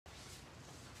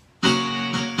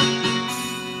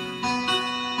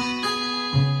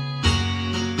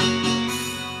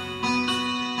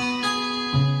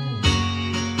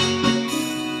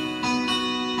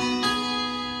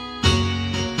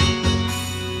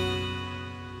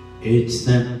It's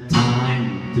the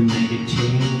time to make a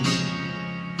change.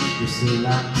 Just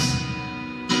relax,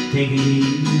 take it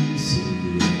easy.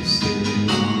 You're still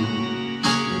young,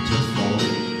 let your fall.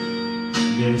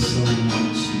 There's so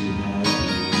much you have to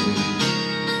do.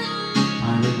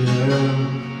 Find a girl,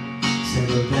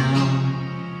 settle down.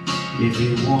 If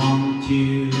you want,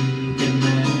 you can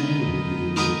marry.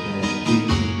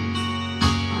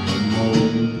 I'm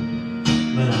old,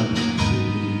 but I'm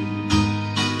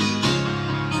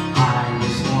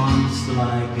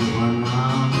like you are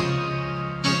now,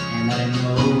 and I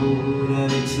know that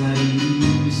it's not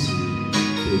easy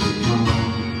to become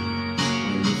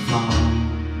when you found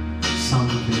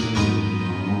something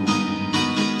wrong.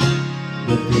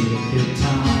 But take your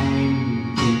time,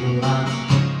 think a lot,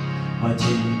 or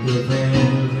think of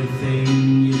everything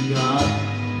you got,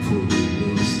 for you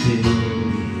will still be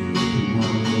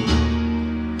tomorrow,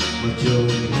 but you're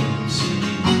dancing.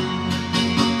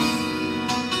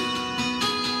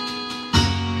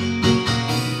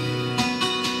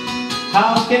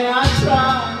 How can I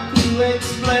try to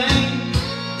explain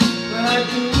when I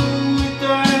do it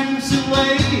turns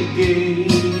away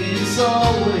again? It's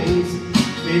always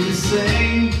been the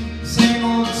same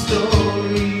old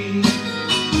story.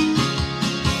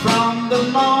 From the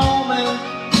moment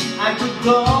I could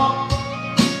talk,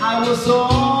 I was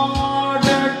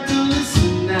ordered to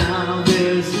listen. Now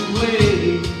there's a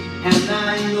way, and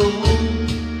I know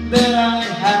that I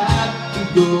have to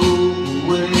go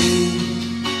away.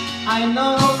 I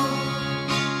know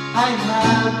I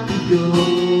have to go.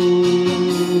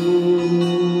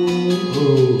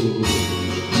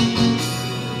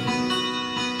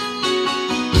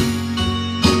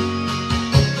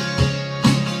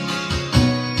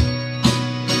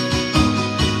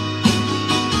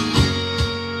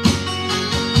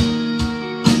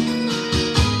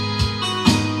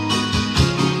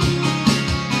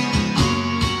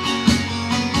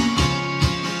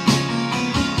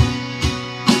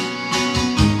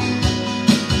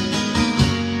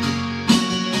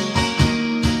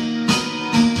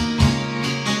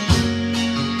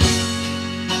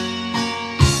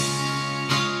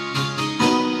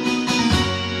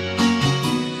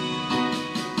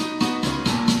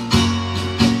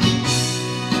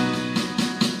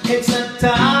 It's a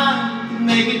time to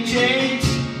make a change.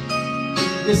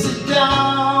 Just sit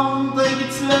down, take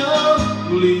it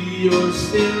slowly. You're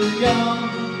still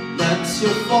young, that's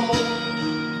your fault.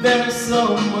 There's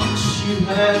so much you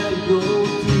have to go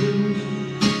through.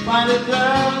 Find a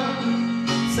girl,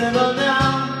 settle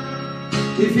down.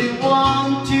 If you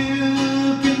want,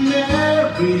 you can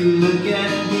marry. Look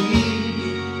at me,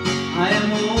 I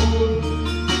am old,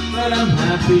 but I'm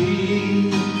happy.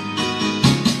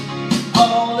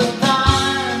 All the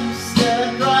times that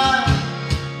I cry,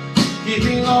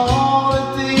 keeping all the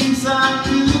things I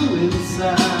do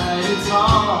inside. It's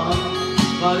hard,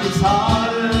 but it's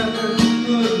harder to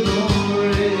ignore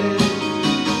it.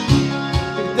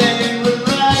 If they were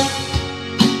right,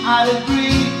 I'd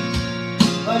agree,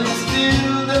 but it's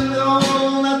still the no,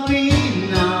 not me.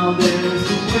 Now there's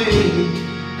a way,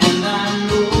 and I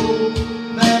know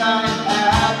that I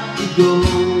have to go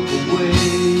away.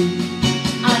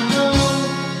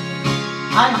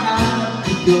 I